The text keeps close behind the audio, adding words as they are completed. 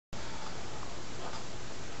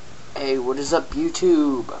Hey, what is up,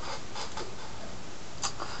 YouTube?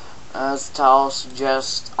 As the title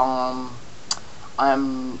suggests, I'm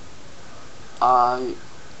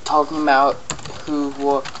talking about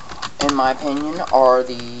who, in my opinion, are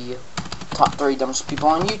the top 3 dumbest people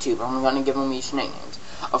on YouTube. I'm gonna give them each nicknames.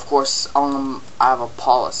 Of course, I have a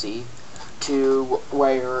policy to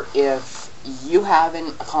where if you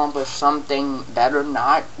haven't accomplished something better,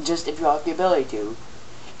 not just if you have the ability to,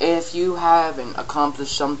 if you haven't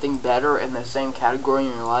accomplished something better in the same category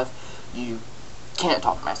in your life, you can't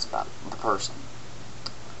talk mess about the person.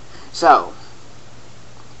 So,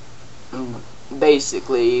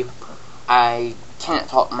 basically, I can't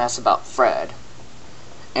talk mess about Fred.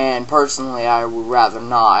 And personally, I would rather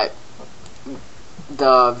not.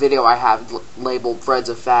 The video I have labeled Fred's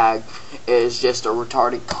a Fag is just a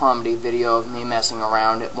retarded comedy video of me messing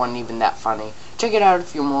around. It wasn't even that funny. Check it out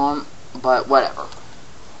if you want, but whatever.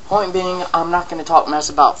 Point being, I'm not going to talk mess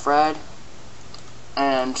about Fred,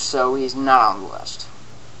 and so he's not on the list.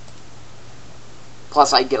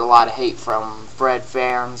 Plus, I get a lot of hate from Fred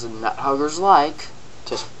fans and nut huggers like.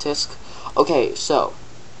 Tisk tisk. Okay, so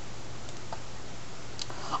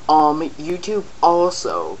YouTube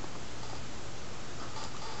also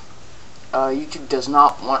YouTube does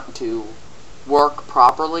not want to work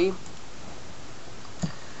properly,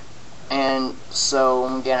 and so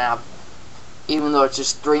I'm gonna have, even though it's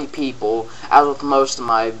just 3 people, as with most of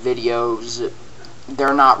my videos,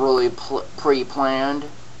 they're not really pre-planned.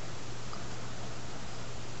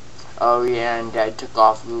 Oh yeah, and I took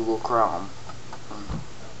off Google Chrome.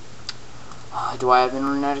 Do I have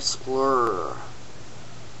Internet Explorer?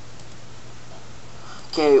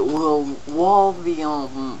 Okay, well, while the, I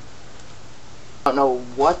don't know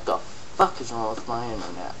what the fuck is wrong with my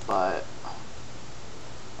internet, but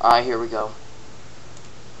alright, here we go.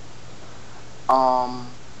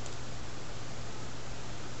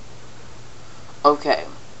 Okay.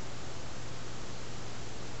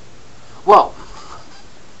 Well,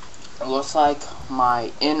 it looks like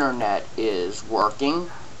my internet is working.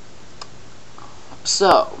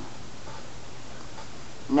 So,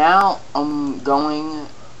 now I'm going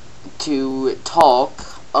to talk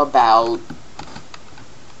about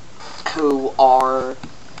who are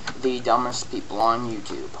the dumbest people on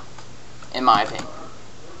YouTube, in my opinion.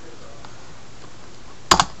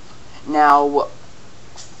 Now,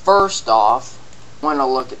 first off, I want to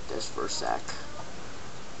look at this for a sec.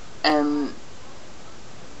 And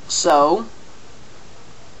so,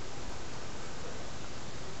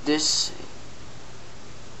 this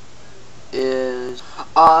is,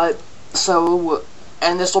 so,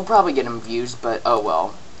 and this will probably get him views, but oh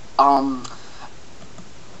well.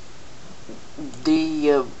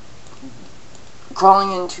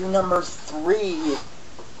 Crawling into number 3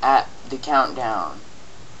 at the countdown,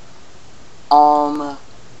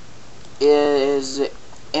 is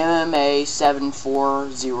MMA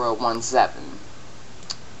 74017.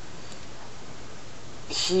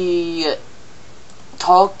 He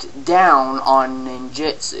talked down on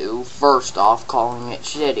ninjutsu, first off, calling it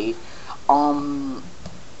shitty.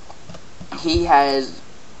 He has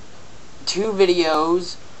 2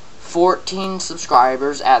 videos, 14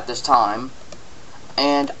 subscribers at this time,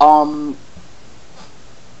 and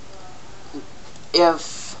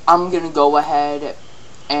if I'm gonna go ahead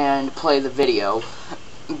and play the video,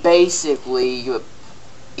 basically,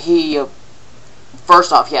 he,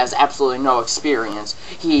 first off, he has absolutely no experience.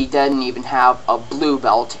 He doesn't even have a blue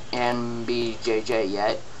belt in BJJ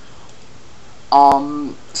yet.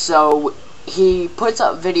 So he puts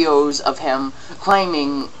up videos of him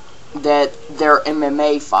claiming that they're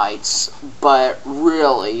MMA fights, but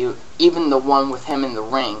really, even the one with him in the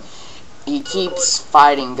ring, he keeps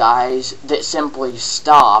fighting guys that simply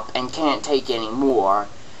stop and can't take any more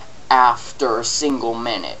after a single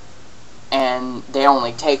minute, and they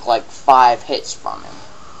only take like 5 hits from him.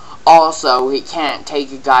 Also, he can't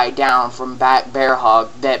take a guy down from back bear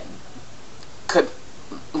hug that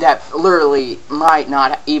literally might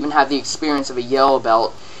not even have the experience of a yellow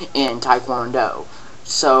belt in Taekwondo.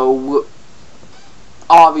 So,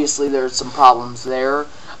 obviously there's some problems there.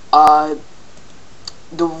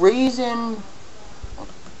 The reason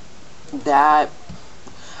that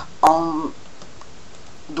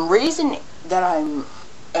I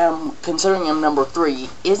am considering him number 3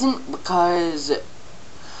 isn't because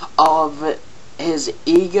of his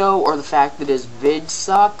ego or the fact that his vids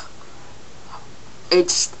suck.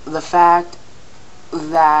 It's the fact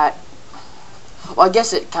that, well, I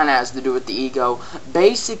guess it kind of has to do with the ego.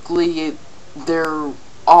 Basically, there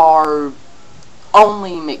are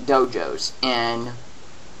only McDojos in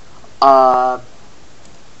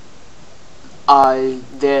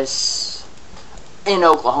this in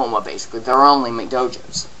Oklahoma, basically. There are only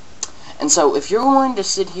McDojos. And so, if you're going to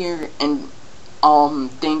sit here and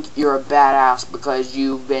think you're a badass because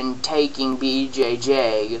you've been taking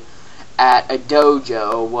BJJ at a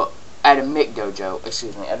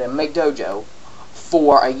McDojo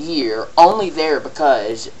for a year, only there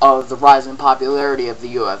because of the rising popularity of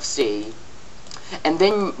the UFC, and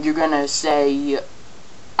then you're gonna say,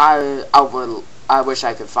 I wish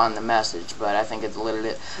I could find the message, but I think it's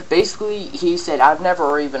literally, basically, he said, I've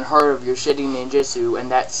never even heard of your shitty ninjutsu, and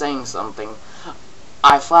that's saying something.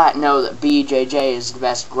 I flat know that BJJ is the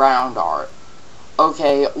best ground art.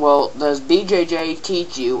 Okay, well, does BJJ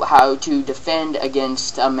teach you how to defend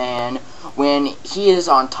against a man when he is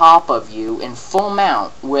on top of you in full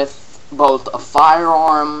mount with both a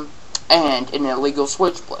firearm and an illegal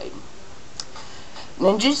switchblade?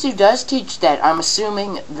 Ninjutsu does teach that. I'm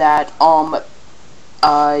assuming that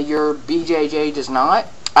your BJJ does not.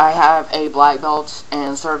 I have a black belt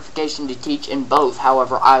and certification to teach in both.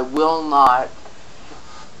 However, I will not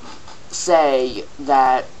say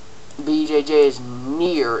that BJJ is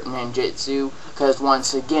near ninjutsu, because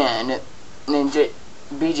once again,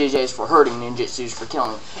 BJJ is for hurting, ninjutsu is for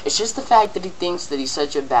killing. It's just the fact that he thinks that he's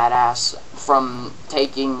such a badass from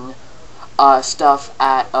taking stuff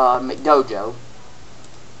at McDojo.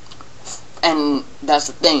 And that's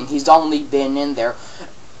the thing, he's only been in there,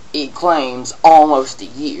 he claims, almost a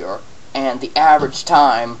year. And the average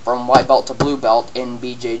time from white belt to blue belt in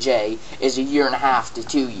BJJ is 1.5 to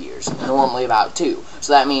 2 years. Normally about 2.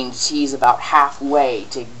 So that means he's about halfway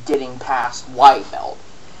to getting past white belt.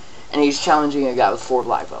 And he's challenging a guy with 4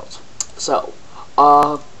 black belts. So,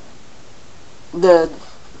 the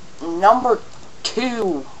number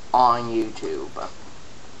 2 on YouTube,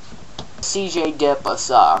 CJ Dippa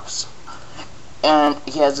Sucks. And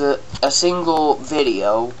he has a single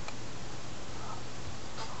video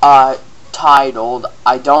titled,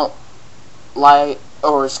 I Don't Like,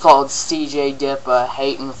 or it's called CJ Dippa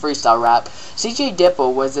Hatin' Freestyle Rap. CJ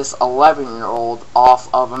Dippa was this 11-year-old off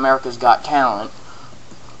of America's Got Talent,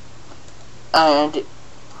 and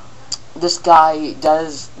this guy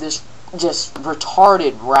does this just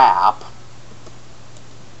retarded rap.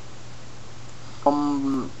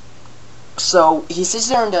 So he sits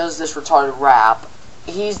there and does this retarded rap.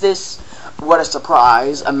 He's this, what a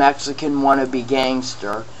surprise, a Mexican wannabe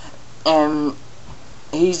gangster. And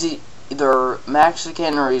he's either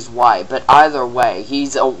Mexican or he's white, but either way,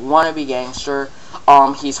 he's a wannabe gangster.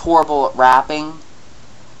 He's horrible at rapping.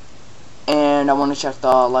 And I want to check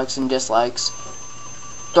the likes and dislikes.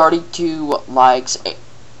 32 likes,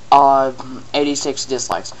 86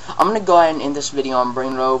 dislikes. I'm going to go ahead and end this video and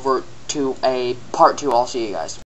bring it over to a part 2. I'll see you guys.